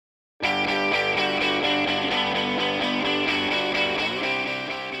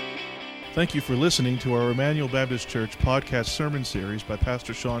Thank you for listening to our Emmanuel Baptist Church podcast sermon series by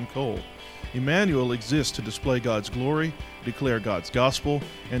Pastor Sean Cole. Emmanuel exists to display God's glory, declare God's gospel,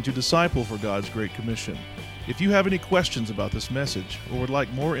 and to disciple for God's Great Commission. If you have any questions about this message or would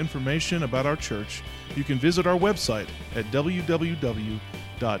like more information about our church, you can visit our website at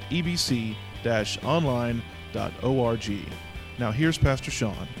www.ebc-online.org. Now here's Pastor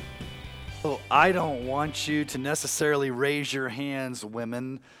Sean. So I don't want you to necessarily raise your hands,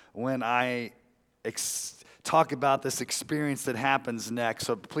 women, when I talk about this experience that happens next,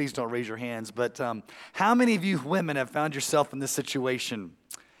 so please don't raise your hands. But how many of you women have found yourself in this situation?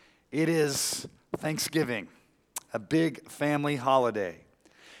 It is Thanksgiving, a big family holiday.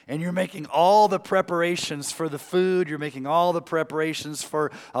 And you're making all the preparations for the food. You're making all the preparations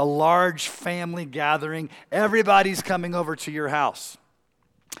for a large family gathering. Everybody's coming over to your house.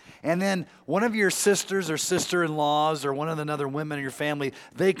 And then one of your sisters or sister-in-laws or one of the other women in your family,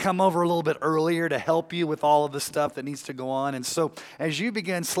 they come over a little bit earlier to help you with all of the stuff that needs to go on. And so as you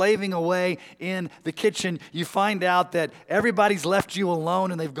begin slaving away in the kitchen, you find out that everybody's left you alone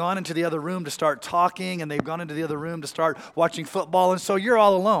and they've gone into the other room to start talking and they've gone into the other room to start watching football. And so you're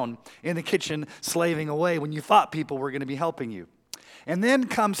all alone in the kitchen slaving away when you thought people were going to be helping you. And then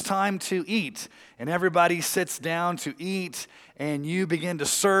comes time to eat, and everybody sits down to eat, and you begin to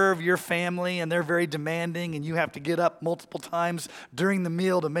serve your family, and they're very demanding, and you have to get up multiple times during the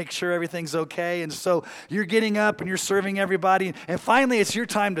meal to make sure everything's okay. And so you're getting up, and you're serving everybody, and finally it's your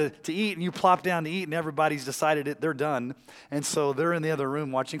time to eat, and you plop down to eat, and everybody's decided they're done. And so they're in the other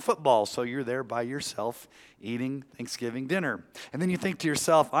room watching football, so you're there by yourself eating Thanksgiving dinner. And then you think to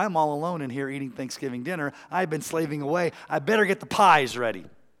yourself, I'm all alone in here eating Thanksgiving dinner. I've been slaving away. I better get the pies ready.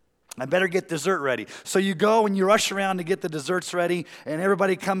 I better get dessert ready. So you go and you rush around to get the desserts ready, and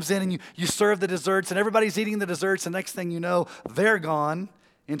everybody comes in and you serve the desserts, and everybody's eating the desserts, and next thing you know, they're gone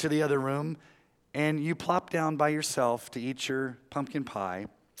into the other room, and you plop down by yourself to eat your pumpkin pie,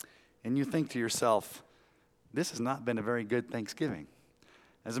 and you think to yourself, this has not been a very good Thanksgiving.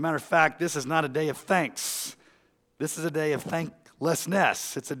 As a matter of fact, this is not a day of thanks. This is a day of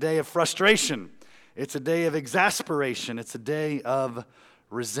thanklessness. It's a day of frustration. It's a day of exasperation. It's a day of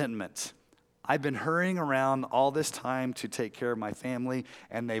resentment. I've been hurrying around all this time to take care of my family,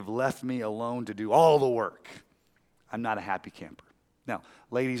 and they've left me alone to do all the work. I'm not a happy camper. Now,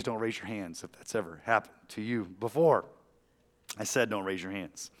 ladies, don't raise your hands if that's ever happened to you before. I said don't raise your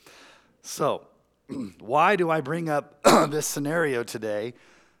hands. So, why do I bring up this scenario today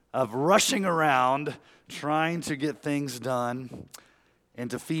of rushing around trying to get things done and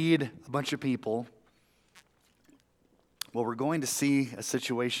to feed a bunch of people? Well, we're going to see a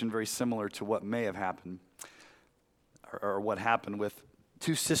situation very similar to what may have happened or what happened with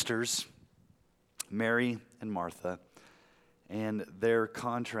two sisters, Mary and Martha, and their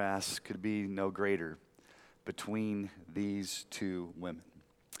contrast could be no greater between these two women.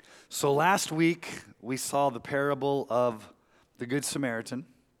 So last week, we saw the parable of the Good Samaritan,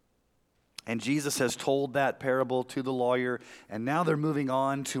 and Jesus has told that parable to the lawyer, and now they're moving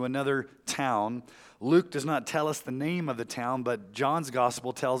on to another town. Luke does not tell us the name of the town, but John's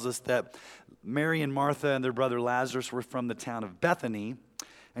gospel tells us that Mary and Martha and their brother Lazarus were from the town of Bethany.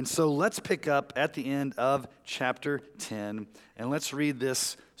 And so let's pick up at the end of chapter 10, and let's read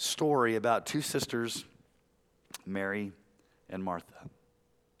this story about two sisters, Mary and Martha.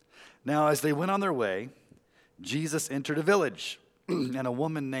 Now, as they went on their way, Jesus entered a village, and a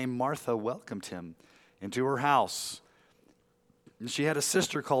woman named Martha welcomed him into her house. And she had a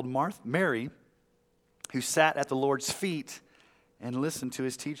sister called Mary, who sat at the Lord's feet and listened to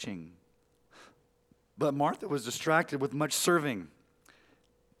his teaching. But Martha was distracted with much serving.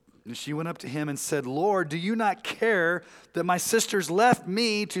 And she went up to him and said, Lord, do you not care that my sisters left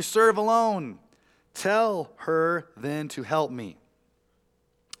me to serve alone? Tell her then to help me.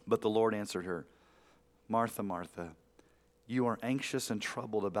 But the Lord answered her, Martha, Martha, you are anxious and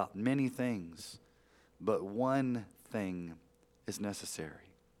troubled about many things, but one thing is necessary.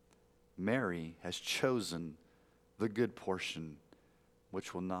 Mary has chosen the good portion,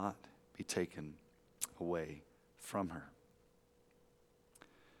 which will not be taken away from her.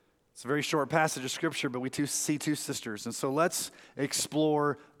 It's a very short passage of Scripture, but we see two sisters. And so let's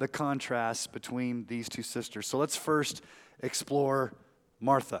explore the contrast between these two sisters. So let's first explore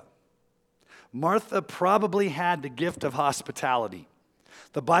Martha. Martha probably had the gift of hospitality.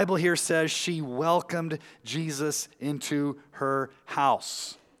 The Bible here says she welcomed Jesus into her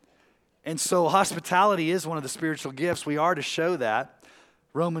house. And so hospitality is one of the spiritual gifts. We are to show that.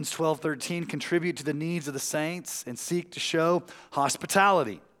 Romans 12:13, contribute to the needs of the saints and seek to show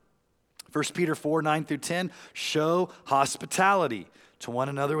hospitality. 1 Peter 4:9-10, show hospitality to one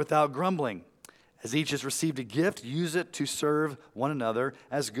another without grumbling. As each has received a gift, use it to serve one another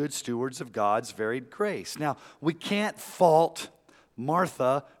as good stewards of God's varied grace. Now, we can't fault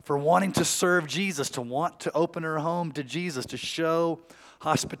Martha for wanting to serve Jesus, to want to open her home to Jesus, to show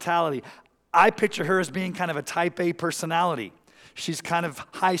hospitality. I picture her as being kind of a type A personality. She's kind of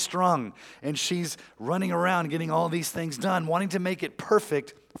high-strung, and she's running around getting all these things done, wanting to make it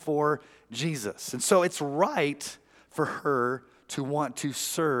perfect for Jesus. And so it's right for her to want to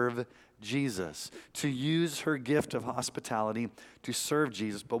serve Jesus, to use her gift of hospitality to serve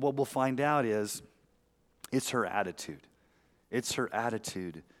Jesus. But what we'll find out is it's her attitude. It's her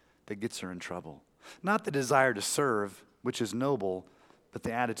attitude that gets her in trouble. Not the desire to serve, which is noble, but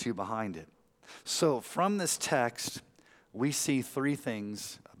the attitude behind it. So from this text, we see three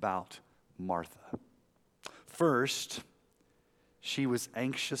things about Martha. First, she was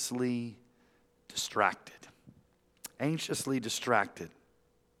anxiously distracted. Anxiously distracted.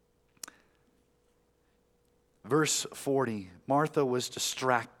 Verse 40, Martha was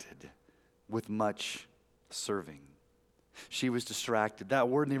distracted with much serving. She was distracted. That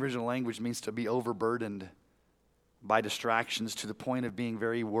word in the original language means to be overburdened by distractions to the point of being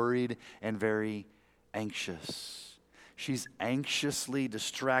very worried and very anxious. She's anxiously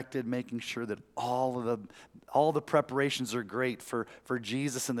distracted, making sure that all the preparations are great for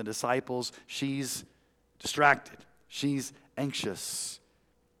Jesus and the disciples. She's distracted. She's anxious.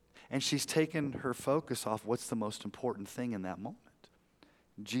 And she's taken her focus off what's the most important thing in that moment,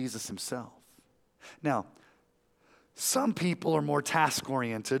 Jesus himself. Now, some people are more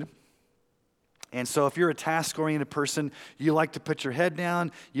task-oriented. And so if you're a task-oriented person, you like to put your head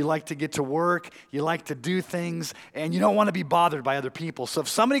down, you like to get to work, you like to do things, and you don't want to be bothered by other people. So if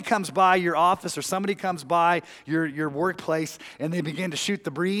somebody comes by your office or somebody comes by your workplace and they begin to shoot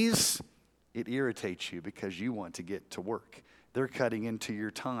the breeze, it irritates you because you want to get to work. They're cutting into your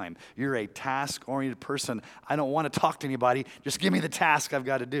time. You're a task-oriented person. I don't want to talk to anybody. Just give me the task I've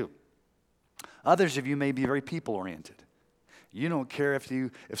got to do. Others of you may be very people-oriented. You don't care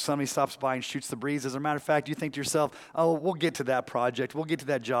if somebody stops by and shoots the breeze. As a matter of fact, you think to yourself, oh, we'll get to that project. We'll get to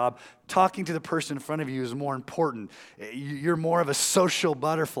that job. Talking to the person in front of you is more important. You're more of a social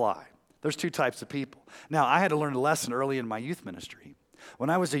butterfly. There's two types of people. Now, I had to learn a lesson early in my youth ministry. When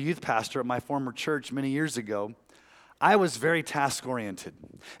I was a youth pastor at my former church many years ago, I was very task-oriented.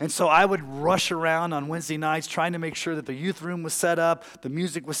 And so I would rush around on Wednesday nights trying to make sure that the youth room was set up, the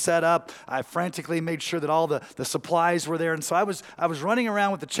music was set up. I frantically made sure that all the supplies were there. And so I was running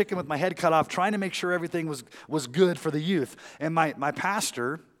around with the chicken with my head cut off, trying to make sure everything was good for the youth. And my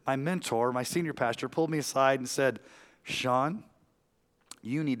pastor, my mentor, my senior pastor, pulled me aside and said, Sean,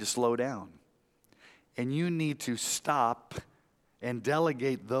 you need to slow down. And you need to stop and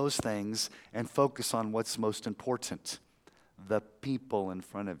delegate those things and focus on what's most important, the people in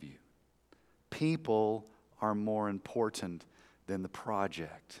front of you. People are more important than the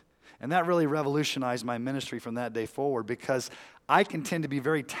project. And that really revolutionized my ministry from that day forward because I can tend to be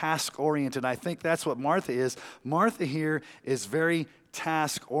very task-oriented. I think that's what Martha is. Martha here is very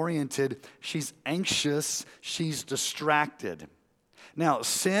task-oriented. She's anxious. She's distracted. Now,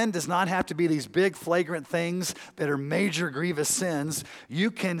 sin does not have to be these big flagrant things that are major grievous sins.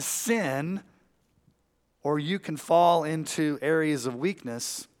 You can sin or you can fall into areas of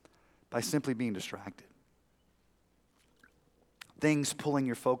weakness by simply being distracted. Things pulling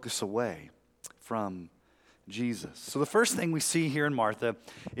your focus away from Jesus. So the first thing we see here in Martha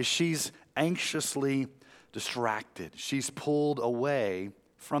is she's anxiously distracted. She's pulled away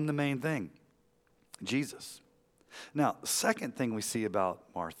from the main thing, Jesus. Now, second thing we see about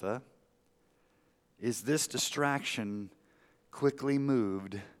Martha is this distraction quickly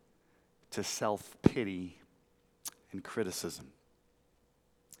moved to self-pity and criticism.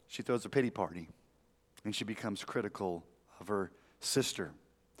 She throws a pity party, and she becomes critical of her sister.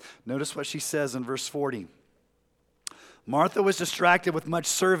 Notice what she says in verse 40. Martha was distracted with much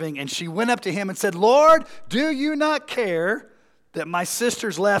serving, and she went up to him and said, Lord, do you not care that my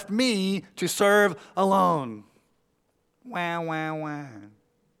sisters left me to serve alone? Wah, wah, wah.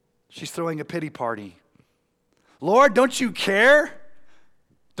 She's throwing a pity party. Lord, don't you care?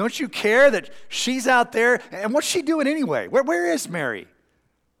 Don't you care that she's out there? And what's she doing anyway? Where is Mary?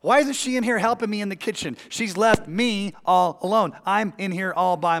 Why isn't she in here helping me in the kitchen? She's left me all alone. I'm in here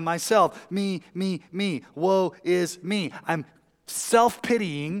all by myself. Me. Woe is me. I'm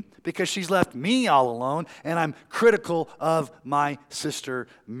self-pitying because she's left me all alone, and I'm critical of my sister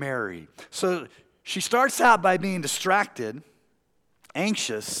Mary. So she starts out by being distracted,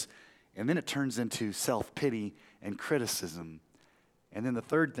 anxious, and then it turns into self-pity and criticism. And then the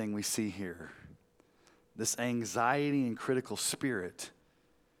third thing we see here, this anxiety and critical spirit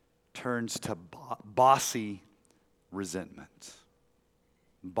turns to bossy resentment.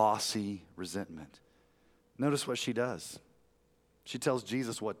 Bossy resentment. Notice what she does. She tells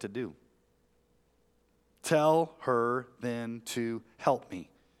Jesus what to do. Tell her then to help me.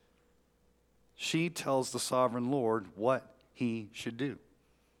 She tells the sovereign Lord what he should do.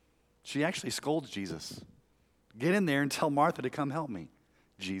 She actually scolds Jesus. Get in there and tell Martha to come help me.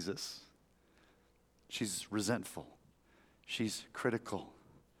 Jesus. She's resentful. She's critical.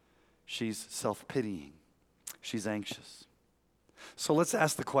 She's self-pitying. She's anxious. So let's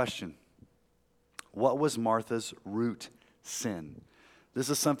ask the question, what was Martha's root sin? This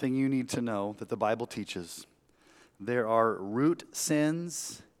is something you need to know that the Bible teaches. There are root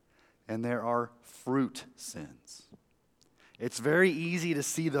sins and there are fruit sins. It's very easy to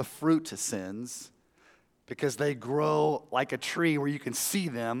see the fruit sins because they grow like a tree where you can see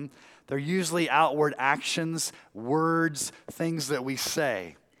them. They're usually outward actions, words, things that we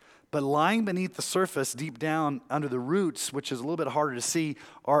say. But lying beneath the surface, deep down under the roots, which is a little bit harder to see,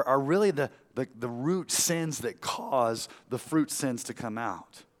 are really the root sins that cause the fruit sins to come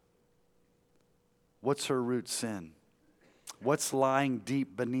out. What's her root sin? What's lying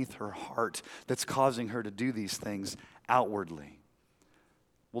deep beneath her heart that's causing her to do these things outwardly?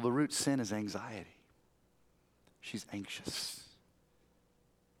 Well, the root sin is anxiety. She's anxious.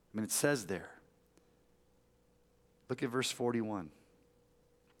 I mean, it says there. Look at verse 41.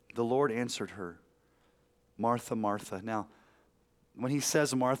 The Lord answered her, Martha, Martha. Now, when he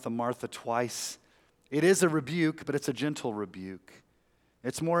says Martha, Martha twice, it is a rebuke, but it's a gentle rebuke.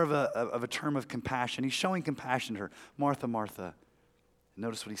 It's more of a term of compassion. He's showing compassion to her. Martha, Martha.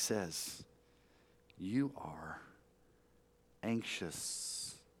 Notice what he says. You are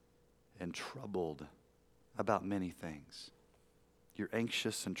anxious and troubled about many things. You're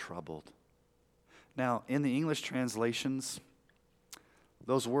anxious and troubled. Now, in the English translations,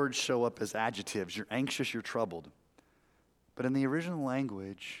 those words show up as adjectives. You're anxious, you're troubled. But in the original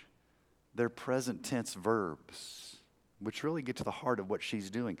language, they're present tense verbs, which really get to the heart of what she's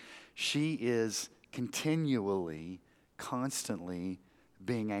doing. She is continually, constantly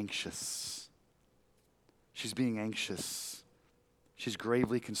being anxious. She's being anxious. She's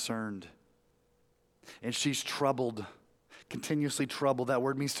gravely concerned. And she's troubled. Continuously troubled. That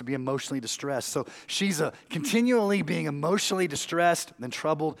word means to be emotionally distressed. So she's continually being emotionally distressed and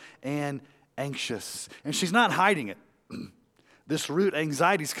troubled and anxious. And she's not hiding it. This root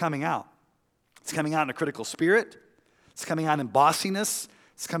anxiety is coming out. It's coming out in a critical spirit. It's coming out in bossiness.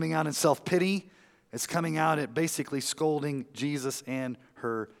 It's coming out in self-pity. It's coming out at basically scolding Jesus and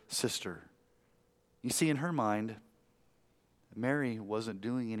her sister. You see, in her mind, Mary wasn't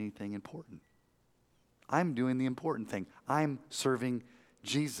doing anything important. I'm doing the important thing. I'm serving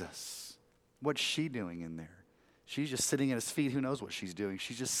Jesus. What's she doing in there? She's just sitting at his feet. Who knows what she's doing?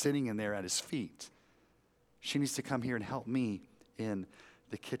 She's just sitting in there at his feet. She needs to come here and help me in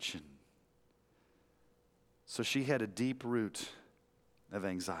the kitchen. So she had a deep root of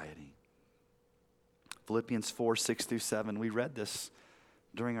anxiety. Philippians 4, 6 through 7. We read this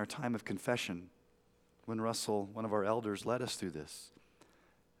during our time of confession when Russell, one of our elders, led us through this.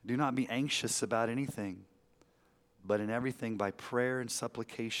 Do not be anxious about anything, but in everything by prayer and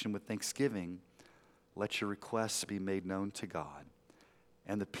supplication with thanksgiving, let your requests be made known to God.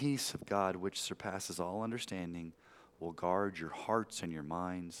 And the peace of God, which surpasses all understanding, will guard your hearts and your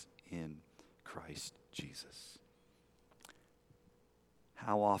minds in Christ Jesus.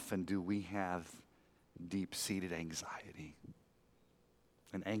 How often do we have deep-seated anxiety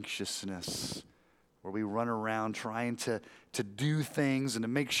and anxiousness where we run around trying to do things and to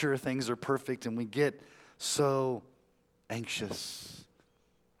make sure things are perfect, and we get so anxious.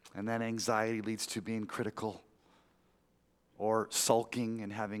 And that anxiety leads to being critical or sulking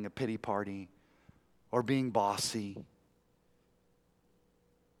and having a pity party or being bossy.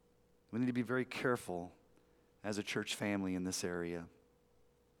 We need to be very careful as a church family in this area.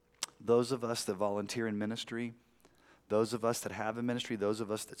 Those of us that volunteer in ministry, those of us that have a ministry, those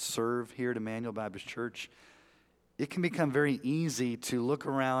of us that serve here at Emmanuel Baptist Church, it can become very easy to look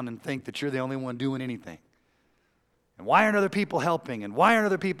around and think that you're the only one doing anything. And why aren't other people helping? And why aren't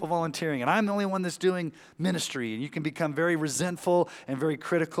other people volunteering? And I'm the only one that's doing ministry. And you can become very resentful and very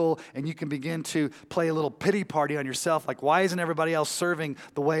critical, and you can begin to play a little pity party on yourself, like, why isn't everybody else serving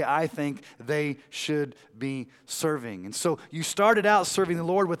the way I think they should be serving? And so you started out serving the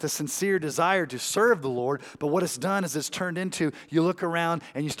Lord with a sincere desire to serve the Lord, but what it's done is it's turned into, you look around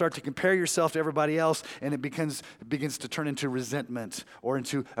and you start to compare yourself to everybody else, and it begins to turn into resentment or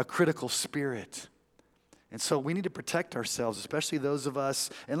into a critical spirit. And so we need to protect ourselves, especially those of us.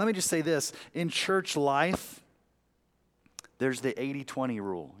 And let me just say this. In church life, there's the 80-20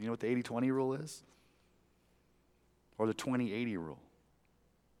 rule. You know what the 80-20 rule is? Or the 20-80 rule.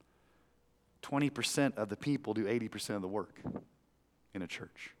 20% of the people do 80% of the work in a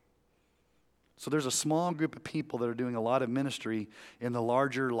church. So there's a small group of people that are doing a lot of ministry in the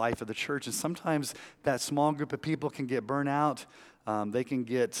larger life of the church. And sometimes that small group of people can get burnt out. They can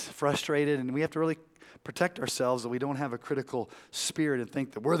get frustrated. And we have to really protect ourselves that we don't have a critical spirit and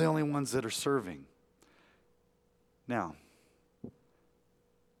think that we're the only ones that are serving. Now,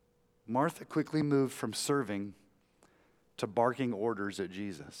 Martha quickly moved from serving to barking orders at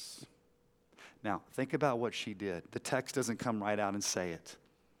Jesus. Now, think about what she did. The text doesn't come right out and say it.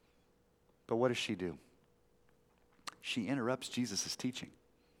 But what does she do? She interrupts Jesus' teaching.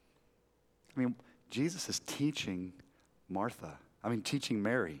 I mean, Jesus is teaching teaching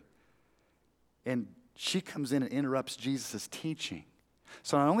Mary. And she comes in and interrupts Jesus' teaching.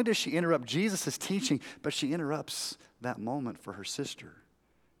 So not only does she interrupt Jesus' teaching, but she interrupts that moment for her sister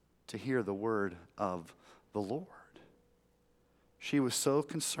to hear the word of the Lord. She was so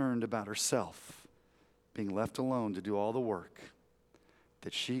concerned about herself being left alone to do all the work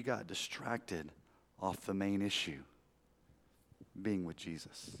that she got distracted off the main issue, being with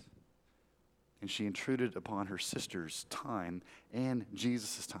Jesus. And she intruded upon her sister's time and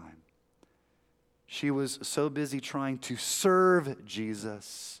Jesus' time. She was so busy trying to serve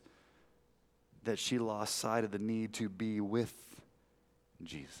Jesus that she lost sight of the need to be with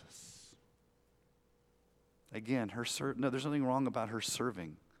Jesus. Again, there's nothing wrong about her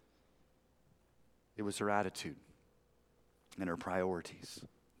serving. It was her attitude and her priorities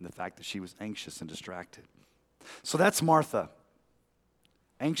and the fact that she was anxious and distracted. So that's Martha.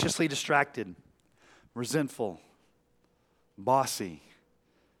 Anxiously distracted, resentful, bossy,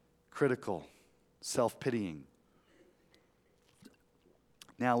 critical, self-pitying.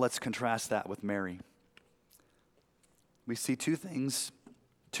 Now let's contrast that with Mary. We see two things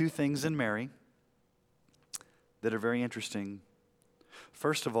in Mary that are very interesting.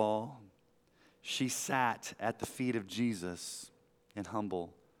 First of all, she sat at the feet of Jesus in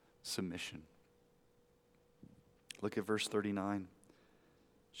humble submission. Look at verse 39.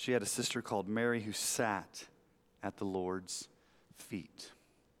 She had a sister called Mary who sat at the Lord's feet.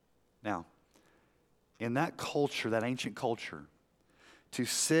 Now, in that culture, that ancient culture, to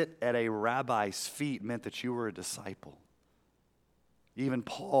sit at a rabbi's feet meant that you were a disciple. Even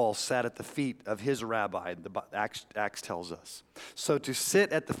Paul sat at the feet of his rabbi, Acts tells us. So to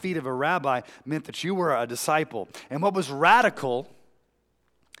sit at the feet of a rabbi meant that you were a disciple. And what was radical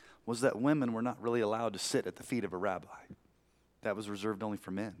was that women were not really allowed to sit at the feet of a rabbi. That was reserved only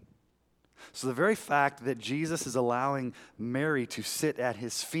for men. So the very fact that Jesus is allowing Mary to sit at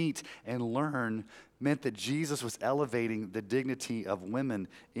his feet and learn meant that Jesus was elevating the dignity of women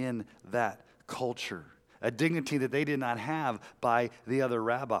in that culture. A dignity that they did not have by the other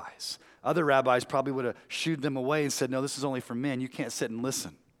rabbis. Other rabbis probably would have shooed them away and said, no, this is only for men. You can't sit and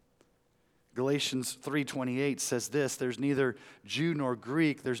listen. Galatians 3:28 says this, there's neither Jew nor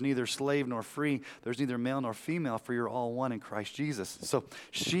Greek, there's neither slave nor free, there's neither male nor female, for you're all one in Christ Jesus. So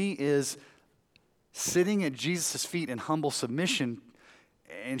she is sitting at Jesus' feet in humble submission,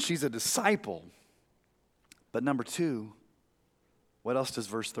 and she's a disciple. But number two, what else does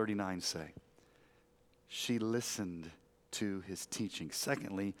verse 39 say? She listened to his teaching.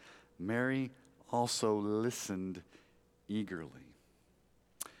 Secondly, Mary also listened eagerly.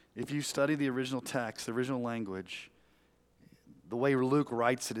 If you study the original text, the original language, the way Luke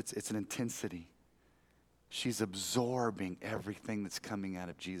writes it, it's an intensity. She's absorbing everything that's coming out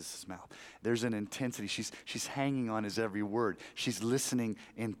of Jesus' mouth. There's an intensity. She's hanging on his every word. She's listening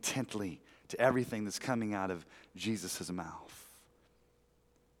intently to everything that's coming out of Jesus' mouth.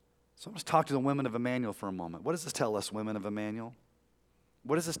 So let's talk to the women of Emmanuel for a moment. What does this tell us, women of Emmanuel?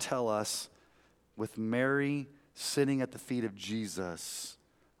 What does this tell us with Mary sitting at the feet of Jesus,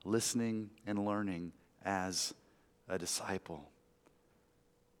 listening and learning as a disciple?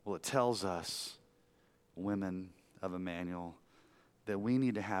 Well, it tells us, women of Emmanuel, that we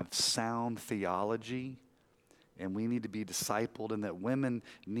need to have sound theology and we need to be discipled, and that women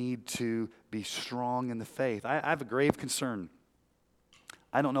need to be strong in the faith. I have a grave concern.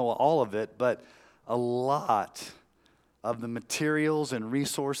 I don't know all of it, but a lot of the materials and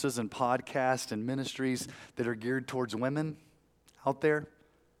resources and podcasts and ministries that are geared towards women out there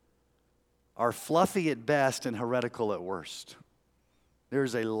are fluffy at best and heretical at worst.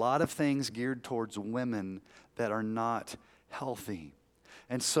 There's a lot of things geared towards women that are not healthy.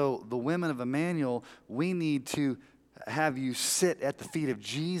 And so the women of Emmanuel, we need to have you sit at the feet of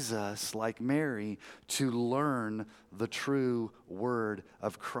Jesus like Mary to learn the true word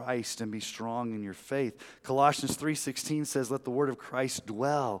of Christ and be strong in your faith. Colossians 3:16 says, let the word of Christ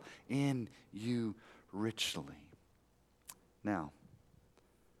dwell in you richly. Now,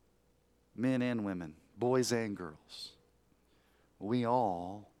 men and women, boys and girls, we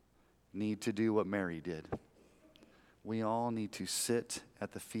all need to do what Mary did. We all need to sit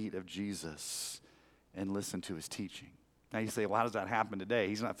at the feet of Jesus and listen to his teaching. Now you say, well, how does that happen today?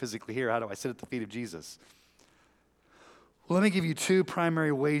 He's not physically here. How do I sit at the feet of Jesus? Well, let me give you two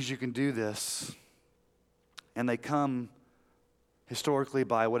primary ways you can do this. And they come historically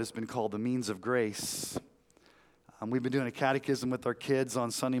by what has been called the means of grace. We've been doing a catechism with our kids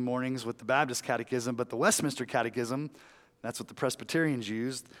on Sunday mornings with the Baptist Catechism, but the Westminster Catechism, that's what the Presbyterians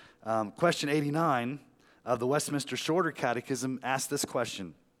used. Question 89 of the Westminster Shorter Catechism asks this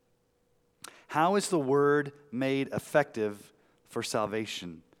question: how is the word made effective for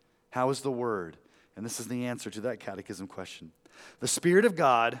salvation? How is the word? And this is the answer to that catechism question. The Spirit of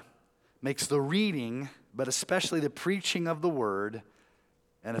God makes the reading, but especially the preaching of the word,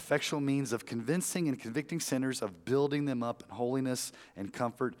 an effectual means of convincing and convicting sinners, of building them up in holiness and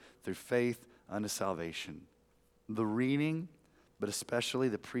comfort through faith unto salvation. The reading, but especially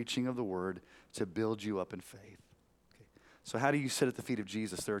the preaching of the word, to build you up in faith. Okay. So how do you sit at the feet of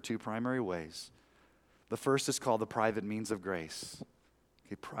Jesus? There are two primary ways. The first is called the private means of grace.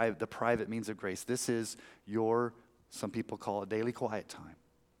 Okay, the private means of grace. This is your, some people call it daily quiet time.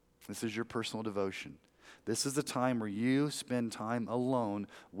 This is your personal devotion. This is the time where you spend time alone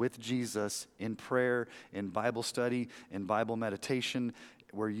with Jesus in prayer, in Bible study, in Bible meditation,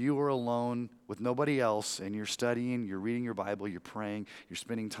 where you are alone with nobody else, and you're studying, you're reading your Bible, you're praying, you're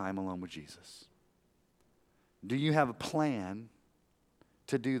spending time alone with Jesus. Do you have a plan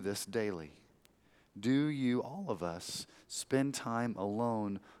to do this daily? Do you, all of us, spend time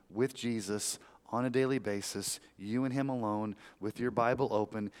alone with Jesus on a daily basis, you and him alone, with your Bible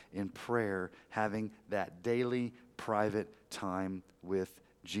open in prayer, having that daily private time with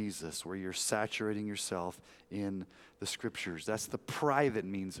Jesus, where you're saturating yourself in the Scriptures? That's the private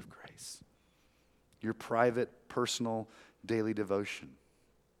means of grace. Your private, personal, daily devotion.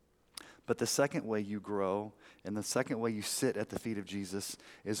 But the second way you grow and the second way you sit at the feet of Jesus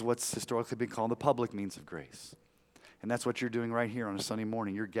is what's historically been called the public means of grace. And that's what you're doing right here on a Sunday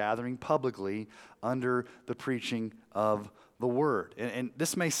morning. You're gathering publicly under the preaching of the Word. And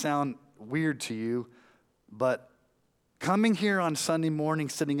this may sound weird to you, but coming here on Sunday morning,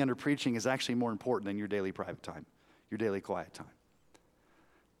 sitting under preaching, is actually more important than your daily private time, your daily quiet time.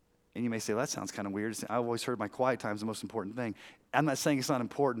 And you may say, well, that sounds kind of weird. I've always heard my quiet time is the most important thing. I'm not saying it's not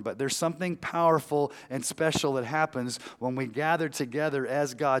important, but there's something powerful and special that happens when we gather together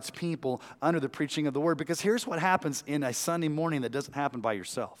as God's people under the preaching of the Word. Because here's what happens in a Sunday morning that doesn't happen by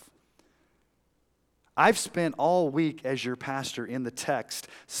yourself. I've spent all week as your pastor in the text,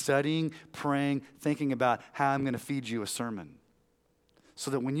 studying, praying, thinking about how I'm going to feed you a sermon. So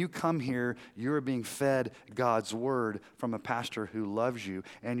that when you come here, you're being fed God's word from a pastor who loves you,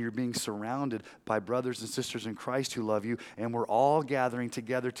 and you're being surrounded by brothers and sisters in Christ who love you, and we're all gathering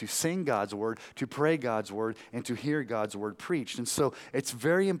together to sing God's word, to pray God's word, and to hear God's word preached. And so it's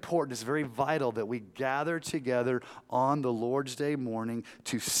very important, it's very vital that we gather together on the Lord's Day morning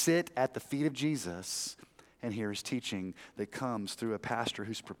to sit at the feet of Jesus and hear his teaching that comes through a pastor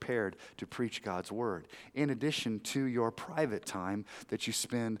who's prepared to preach God's word, in addition to your private time that you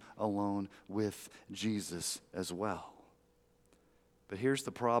spend alone with Jesus as well. But here's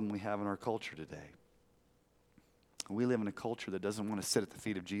the problem we have in our culture today. We live in a culture that doesn't want to sit at the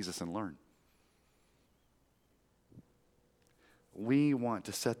feet of Jesus and learn. We want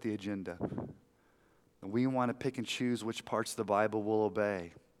to set the agenda. We want to pick and choose which parts of the Bible we'll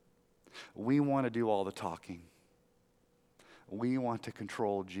obey. We want to do all the talking. We want to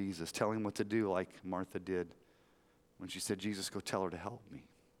control Jesus, tell him what to do like Martha did when she said, Jesus, go tell her to help me.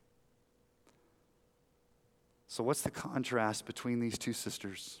 So what's the contrast between these two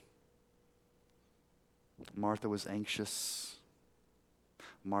sisters? Martha was anxious.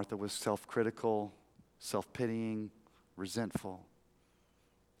 Martha was self-critical, self-pitying, resentful,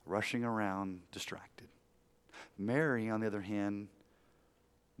 rushing around, distracted. Mary, on the other hand,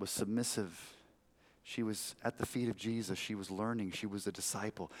 was submissive. She was at the feet of Jesus. She was learning. She was a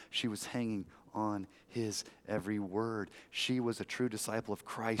disciple. She was hanging on his every word. She was a true disciple of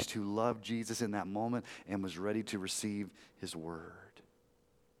Christ who loved Jesus in that moment and was ready to receive his word.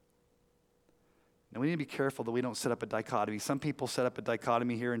 Now we need to be careful that we don't set up a dichotomy. Some people set up a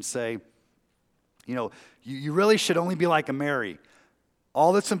dichotomy here and say, you know, you really should only be like a Mary.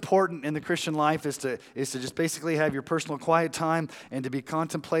 All that's important in the Christian life is to just basically have your personal quiet time and to be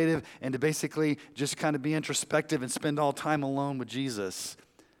contemplative and to basically just kind of be introspective and spend all time alone with Jesus,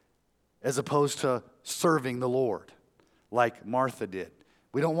 as opposed to serving the Lord like Martha did.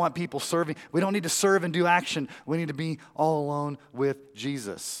 We don't want people serving. We don't need to serve and do action. We need to be all alone with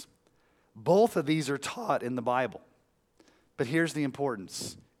Jesus. Both of these are taught in the Bible. But here's the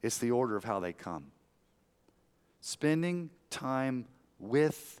importance. It's the order of how they come. Spending time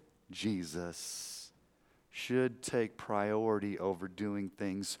with Jesus should take priority over doing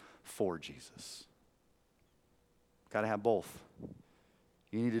things for Jesus. Got to have both.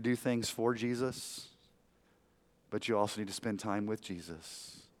 You need to do things for Jesus, but you also need to spend time with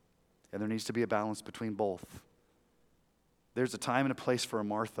Jesus. And there needs to be a balance between both. There's a time and a place for a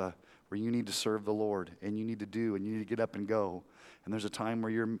Martha where you need to serve the Lord and you need to do and you need to get up and go. And there's a time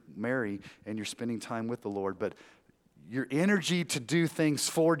where you're Mary and you're spending time with the Lord. But your energy to do things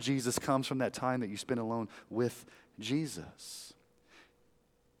for Jesus comes from that time that you spend alone with Jesus.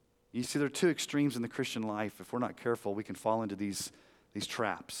 You see, there are two extremes in the Christian life. If we're not careful, we can fall into these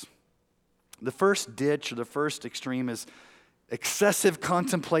traps. The first ditch or the first extreme is excessive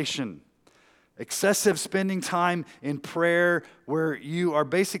contemplation. Excessive spending time in prayer where you are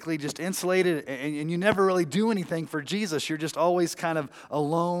basically just insulated and you never really do anything for Jesus. You're just always kind of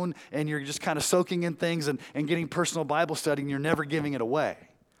alone and you're just kind of soaking in things and getting personal Bible study and you're never giving it away.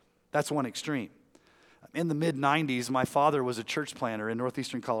 That's one extreme. In the mid-90s, my father was a church planter in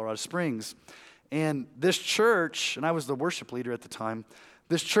northeastern Colorado Springs. And this church, and I was the worship leader at the time,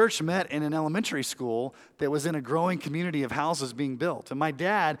 this church met in an elementary school that was in a growing community of houses being built. And my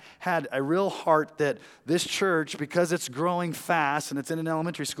dad had a real heart that this church, because it's growing fast and it's in an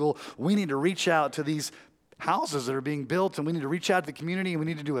elementary school, we need to reach out to these houses that are being built, and we need to reach out to the community, and we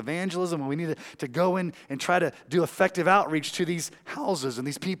need to do evangelism, and we need to go in and try to do effective outreach to these houses and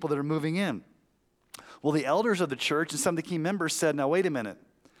these people that are moving in. Well, the elders of the church and some of the key members said, now wait a minute,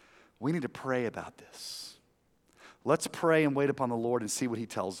 we need to pray about this. Let's pray and wait upon the Lord and see what he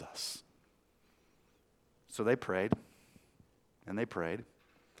tells us. So they prayed, and they prayed,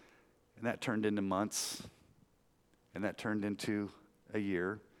 and that turned into months, and that turned into a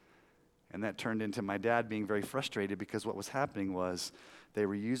year, and that turned into my dad being very frustrated because what was happening was they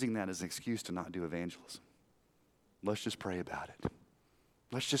were using that as an excuse to not do evangelism. Let's just pray about it.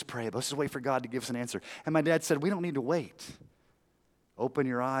 Let's just pray. Let's just wait for God to give us an answer. And my dad said, we don't need to wait. Open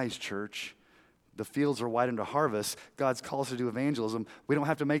your eyes, church. The fields are white unto harvest. God's called us to do evangelism. We don't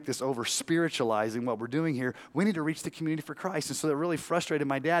have to make this over-spiritualizing what we're doing here. We need to reach the community for Christ. And so that really frustrated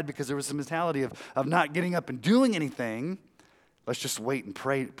my dad because there was this mentality of not getting up and doing anything. Let's just wait and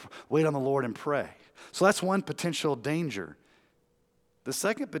pray, wait on the Lord and pray. So that's one potential danger. The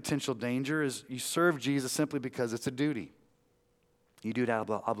second potential danger is you serve Jesus simply because it's a duty. You do it out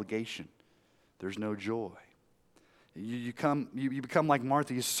of obligation. There's no joy. You become like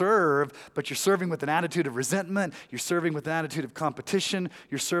Martha. You serve, but you're serving with an attitude of resentment. You're serving with an attitude of competition.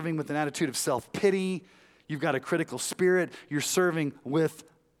 You're serving with an attitude of self-pity. You've got a critical spirit. You're serving with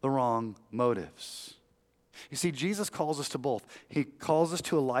the wrong motives. You see, Jesus calls us to both. He calls us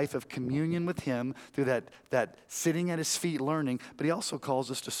to a life of communion with him through that sitting at his feet learning, but he also calls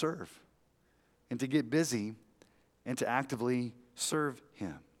us to serve and to get busy and to actively serve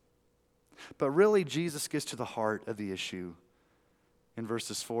him. But really, Jesus gets to the heart of the issue in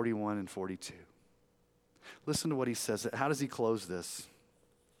verses 41 and 42. Listen to what he says. How does he close this?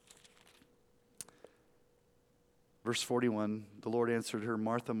 Verse 41, the Lord answered her,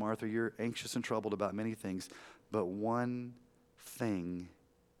 Martha, Martha, you're anxious and troubled about many things, but one thing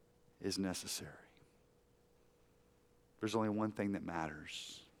is necessary. There's only one thing that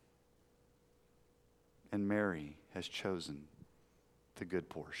matters. And Mary has chosen the good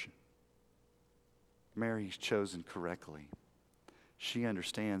portion. Mary's chosen correctly. She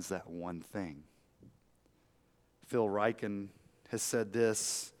understands that one thing. Phil Ryken has said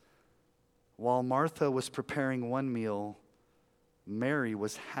this, while Martha was preparing one meal, Mary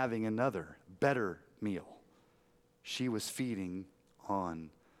was having another, better meal. She was feeding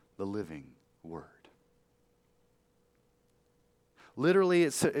on the living word. Literally,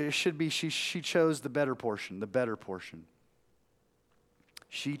 it should be she chose the better portion, the better portion.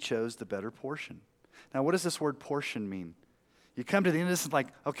 She chose the better portion. Now, what does this word portion mean? You come to the end of this and like,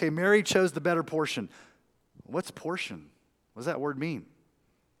 okay, Mary chose the better portion. What's portion? What does that word mean?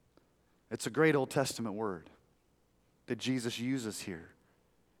 It's a great Old Testament word that Jesus uses here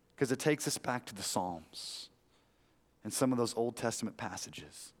because it takes us back to the Psalms and some of those Old Testament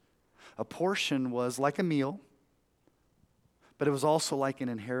passages. A portion was like a meal, but it was also like an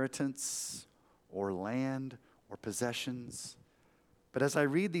inheritance or land or possessions But as I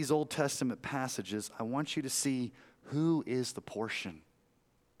read these Old Testament passages, I want you to see who is the portion,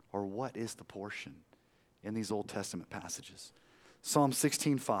 or what is the portion in these Old Testament passages. Psalm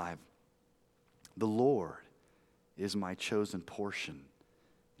 16:5, the Lord is my chosen portion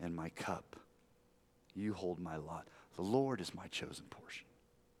and my cup. You hold my lot. The Lord is my chosen portion.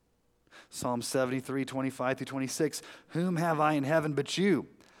 Psalm 73:25-26, whom have I in heaven but you?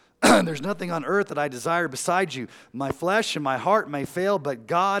 There's nothing on earth that I desire beside you. My flesh and my heart may fail, but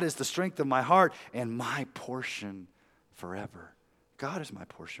God is the strength of my heart and my portion forever. God is my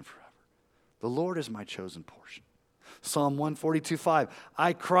portion forever. The Lord is my chosen portion. Psalm 142:5,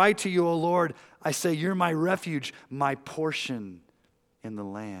 I cry to you, O Lord. I say, you're my refuge, my portion in the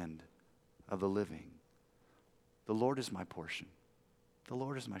land of the living. The Lord is my portion. The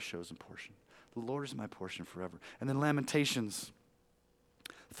Lord is my chosen portion. The Lord is my portion forever. And then Lamentations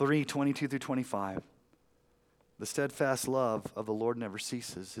 3:22-25. The steadfast love of the Lord never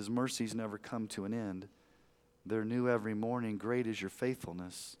ceases. His mercies never come to an end. They're new every morning. Great is your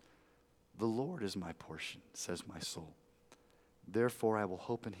faithfulness. The Lord is my portion, says my soul. Therefore I will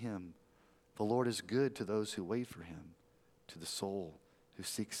hope in him. The Lord is good to those who wait for him, to the soul who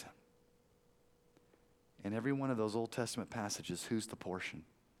seeks him. In every one of those Old Testament passages, who's the portion?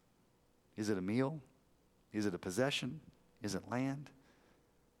 Is it a meal? Is it a possession? Is it land?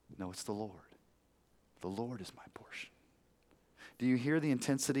 No, it's the Lord. The Lord is my portion. Do you hear the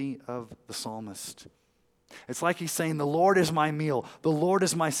intensity of the psalmist? It's like he's saying, the Lord is my meal. The Lord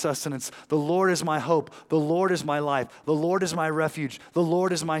is my sustenance. The Lord is my hope. The Lord is my life. The Lord is my refuge. The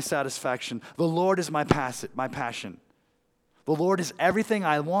Lord is my satisfaction. The Lord is my passion. The Lord is everything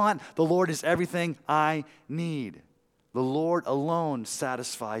I want. The Lord is everything I need. The Lord alone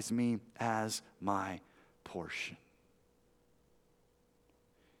satisfies me as my portion.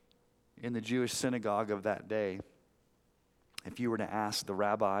 In the Jewish synagogue of that day, if you were to ask the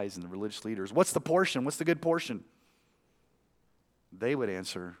rabbis and the religious leaders, what's the portion? What's the good portion? They would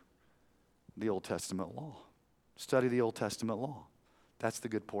answer the Old Testament law. Study the Old Testament law. That's the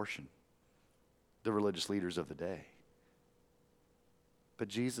good portion. The religious leaders of the day. But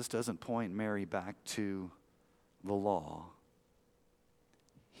Jesus doesn't point Mary back to the law.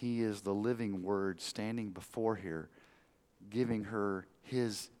 He is the living Word standing before her, giving her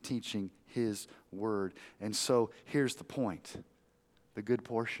his teaching, his word. And so here's the point. The good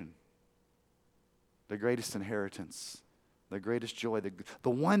portion. The greatest inheritance. The greatest joy. The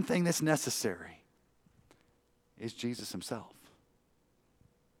one thing that's necessary is Jesus himself.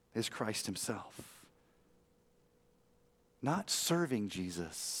 Is Christ himself. Not serving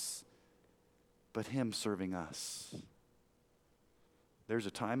Jesus, but him serving us. There's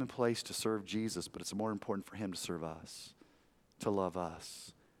a time and place to serve Jesus, but it's more important for him to serve us. To love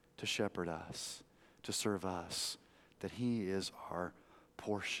us, to shepherd us, to serve us, that he is our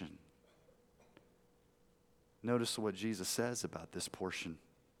portion. Notice what Jesus says about this portion.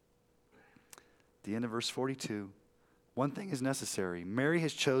 At the end of verse 42, one thing is necessary. Mary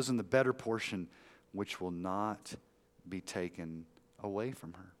has chosen the better portion, which will not be taken away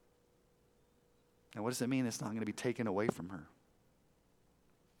from her. Now, what does it mean it's not going to be taken away from her?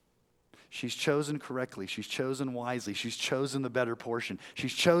 She's chosen correctly. She's chosen wisely. She's chosen the better portion.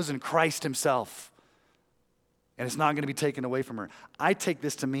 She's chosen Christ himself. And it's not going to be taken away from her. I take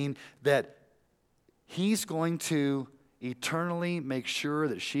this to mean that he's going to eternally make sure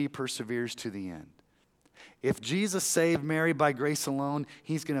that she perseveres to the end. If Jesus saved Mary by grace alone,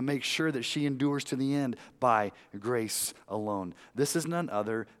 he's going to make sure that she endures to the end by grace alone. This is none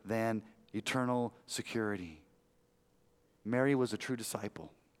other than eternal security. Mary was a true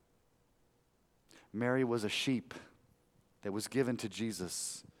disciple. Mary was a sheep that was given to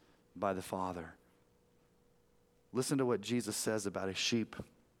Jesus by the Father. Listen to what Jesus says about a sheep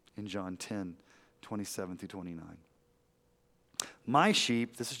in John 10:27-29. My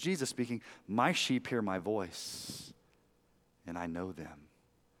sheep, this is Jesus speaking, my sheep hear my voice, and I know them,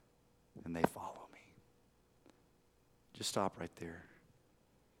 and they follow me. Just stop right there.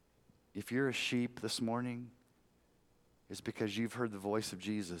 If you're a sheep this morning, it's because you've heard the voice of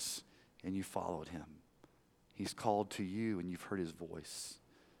Jesus and you followed him. He's called to you and you've heard his voice.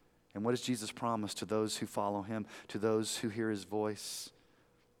 And what does Jesus promise to those who follow him, to those who hear his voice?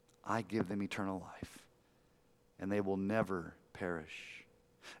 I give them eternal life, and they will never perish.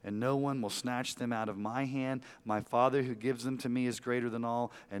 And no one will snatch them out of my hand. My Father who gives them to me is greater than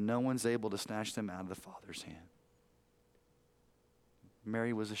all, and no one's able to snatch them out of the Father's hand.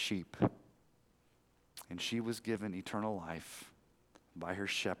 Mary was a sheep, and she was given eternal life by her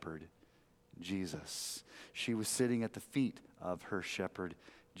shepherd, Jesus. She was sitting at the feet of her shepherd,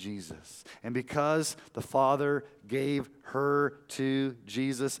 Jesus. And because the Father gave her to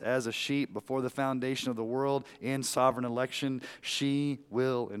Jesus as a sheep before the foundation of the world in sovereign election, she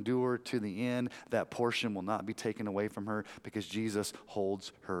will endure to the end. That portion will not be taken away from her because Jesus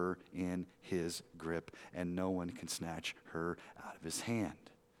holds her in his grip and no one can snatch her out of his hand.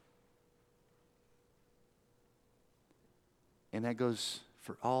 And that goes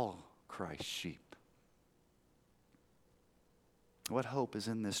for all Christ's sheep. What hope is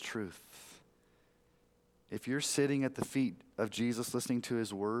in this truth? If you're sitting at the feet of Jesus listening to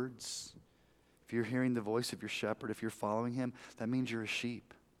his words, if you're hearing the voice of your shepherd, if you're following him, that means you're a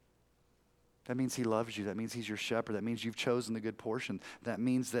sheep. That means he loves you. That means he's your shepherd. That means you've chosen the good portion. That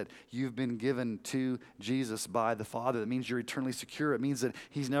means that you've been given to Jesus by the Father. That means you're eternally secure. It means that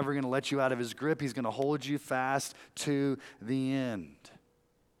he's never going to let you out of his grip. He's going to hold you fast to the end.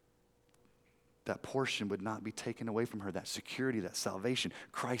 That portion would not be taken away from her. That security, that salvation,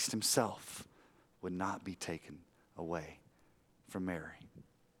 Christ himself would not be taken away from Mary.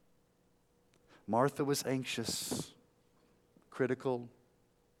 Martha was anxious, critical,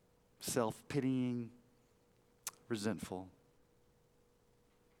 self-pitying, resentful.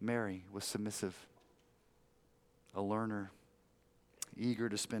 Mary was submissive, a learner, eager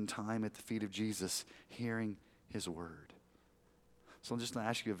to spend time at the feet of Jesus, hearing his word. So I'm just going to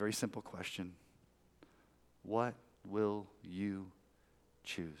ask you a very simple question. What will you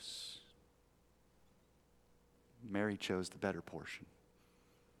choose? Mary chose the better portion.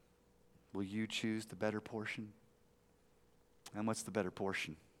 Will you choose the better portion? And what's the better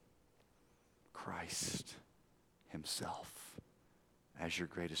portion? Christ himself as your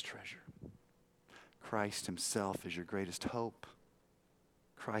greatest treasure. Christ himself is your greatest hope.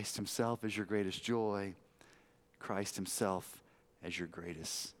 Christ himself is your greatest joy. Christ himself as your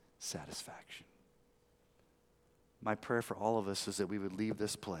greatest satisfaction. My prayer for all of us is that we would leave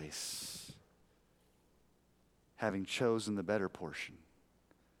this place having chosen the better portion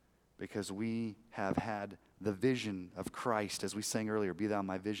because we have had the vision of Christ, as we sang earlier, be thou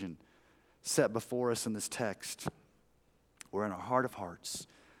my vision, set before us in this text, where in our heart of hearts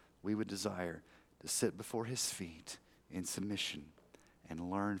we would desire to sit before his feet in submission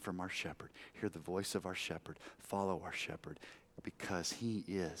and learn from our shepherd, hear the voice of our shepherd, follow our shepherd, because he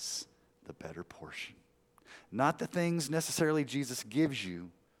is the better portion. Not the things necessarily Jesus gives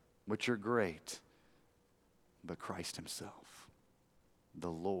you, which are great, but Christ himself. The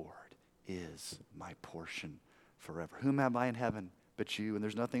Lord is my portion forever. Whom have I in heaven but you? And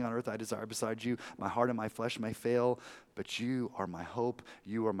there's nothing on earth I desire besides you. My heart and my flesh may fail, but you are my hope.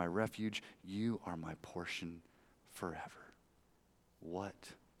 You are my refuge. You are my portion forever. What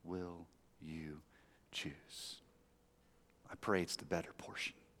will you choose? I pray it's the better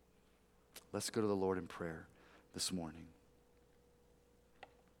portion. Let's go to the Lord in prayer this morning.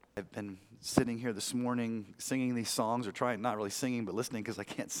 I've been sitting here this morning singing these songs, or trying, not really singing, but listening because I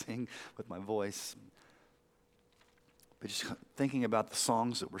can't sing with my voice. But just thinking about the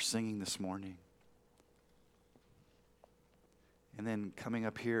songs that we're singing this morning. And then coming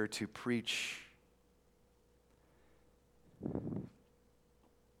up here to preach. It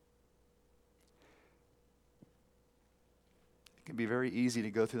can be very easy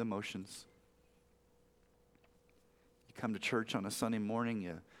to go through the motions. You come to church on a Sunday morning,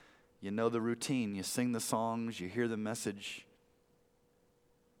 you know the routine, you sing the songs, you hear the message.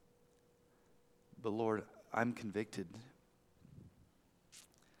 But Lord, I'm convicted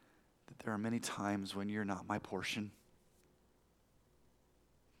that there are many times when you're not my portion.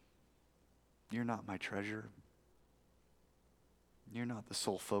 You're not my treasure. You're not the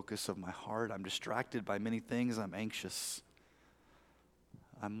sole focus of my heart. I'm distracted by many things. I'm anxious.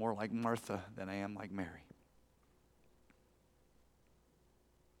 I'm more like Martha than I am like Mary.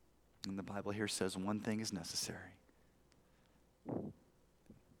 And the Bible here says one thing is necessary. And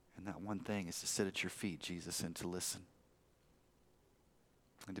that one thing is to sit at your feet, Jesus, and to listen.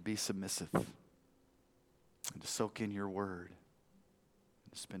 And to be submissive. And to soak in your word.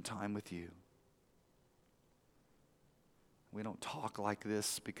 And to spend time with you. We don't talk like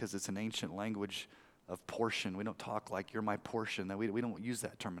this because it's an ancient language of portion. We don't talk like you're my portion. We don't use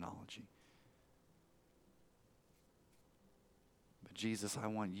that terminology. But Jesus, I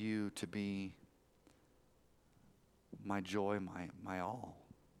want you to be my joy, my all.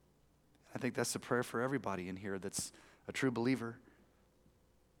 I think that's the prayer for everybody in here that's a true believer.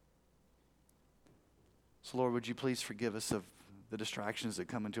 So Lord, would you please forgive us of the distractions that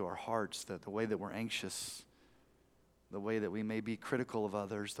come into our hearts, that the way that we're anxious, the way that we may be critical of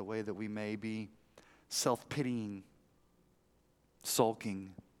others, the way that we may be self-pitying,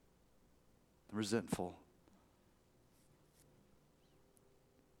 sulking, resentful.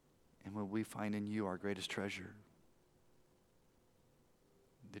 And would we find in you our greatest treasure?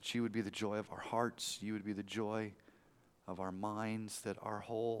 That you would be the joy of our hearts, you would be the joy of our minds, that our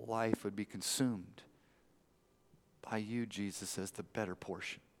whole life would be consumed by you, Jesus, as the better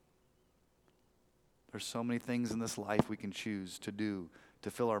portion. There's so many things in this life we can choose to do,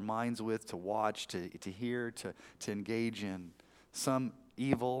 to fill our minds with, to watch, to hear, to engage in. Some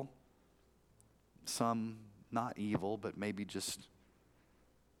evil, some not evil, but maybe just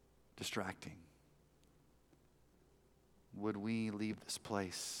distracting. Would we leave this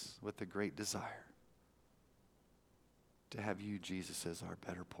place with the great desire to have you, Jesus, as our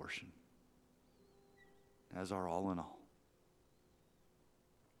better portion, as our all in all,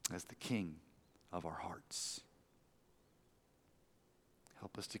 as the King of our hearts.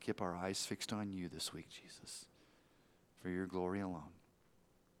 Help us to keep our eyes fixed on you this week, Jesus, for your glory alone.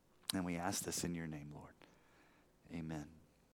 And we ask this in your name, Lord. Amen.